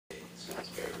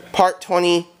part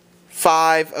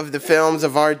 25 of the films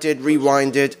of our did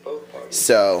rewinded.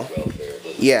 So,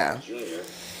 yeah.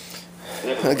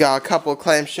 I got a couple of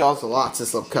clamshells, lots of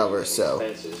slipcovers, so.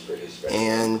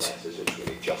 And,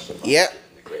 yep.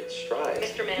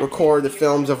 Record the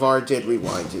films of our did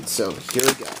rewinded. So, here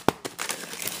we go.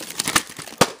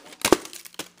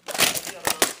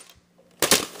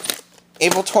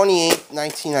 April 28th,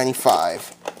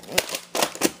 1995.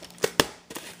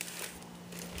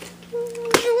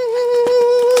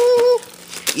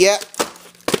 Yep.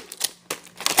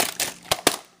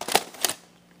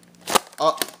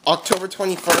 October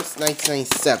 21st,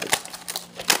 1997.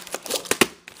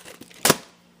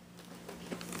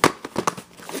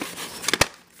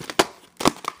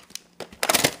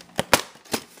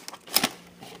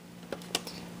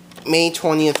 May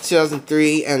 20th,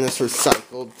 2003, and it's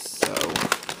recycled, so,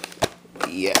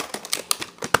 yeah.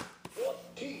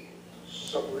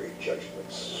 Summary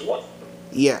judgments. What?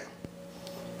 Yeah.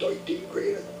 19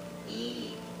 graded.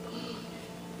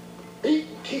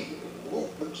 18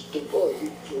 movements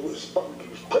deployed for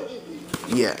responders presently.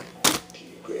 Yeah.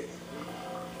 18 graded.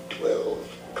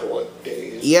 12 co-op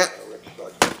days. Yep.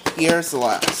 Here's the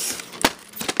last.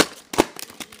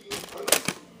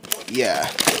 Yeah.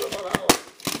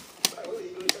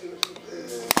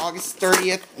 August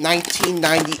 30th,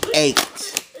 1998.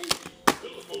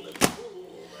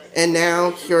 And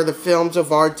now, here are the films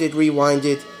of our did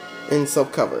rewinded and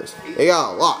slipcovers. They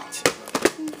got a lot.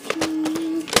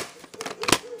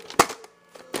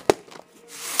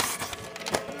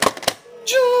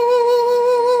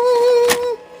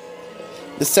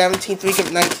 The 17th week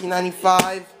of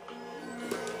 1995.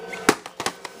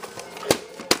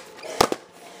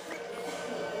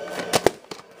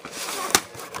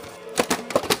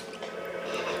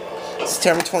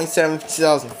 September 27th,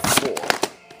 2004.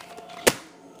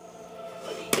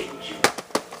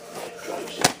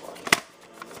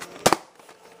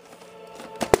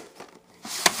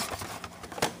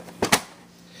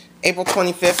 April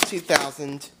 25th,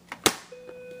 2000.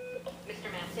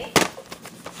 Mr. Massey?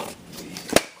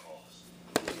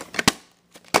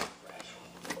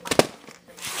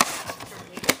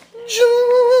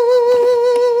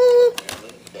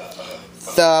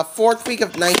 The 4th week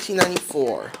of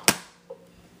 1994.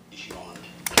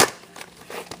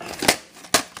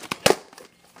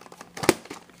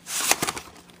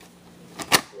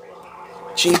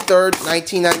 June 3rd,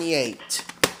 1998.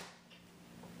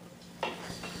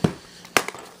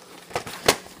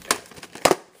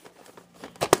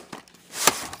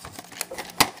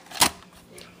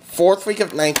 Fourth week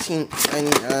of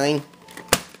 1999.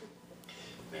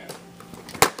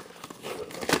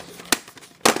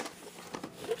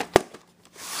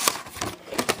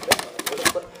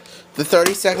 The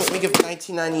 32nd week of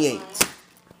 1998.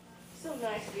 So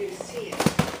nice of you to see you.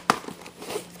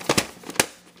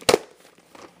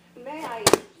 May I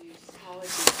introduce college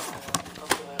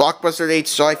Blockbuster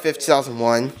dates July 5th,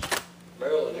 2001.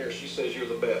 Marilyn here, she says you're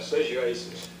the best. Says you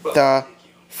aces. Well, The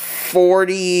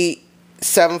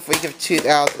 47th week of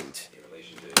 2000.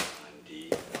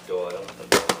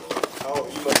 oh,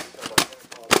 you must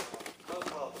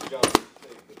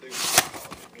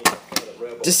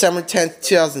December 10th,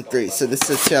 2003. So this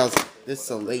is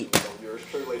a late.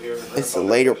 It's a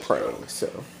later printing.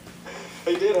 So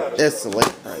it's a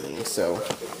late printing. So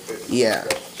yeah.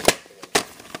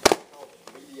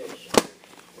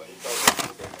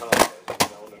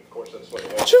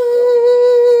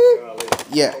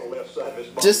 Yeah.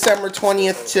 December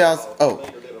 20th, 2000. Oh,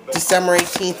 December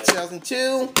 18th,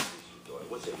 2002.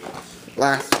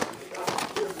 Last one.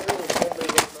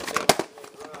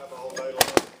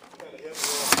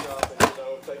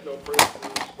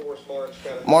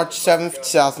 March 7th,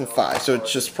 2005. So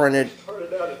it's just printed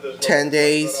 10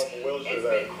 days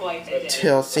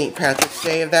till St. Patrick's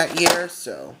Day of that year.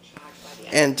 So,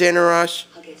 and Dinner Rush,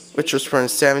 which was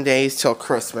printed 7 days till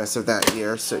Christmas of that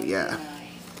year. So yeah.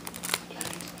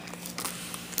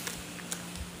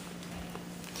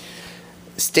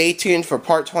 Stay tuned for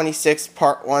part 26,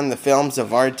 part 1, the films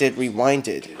of our did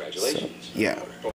rewinded. So, yeah.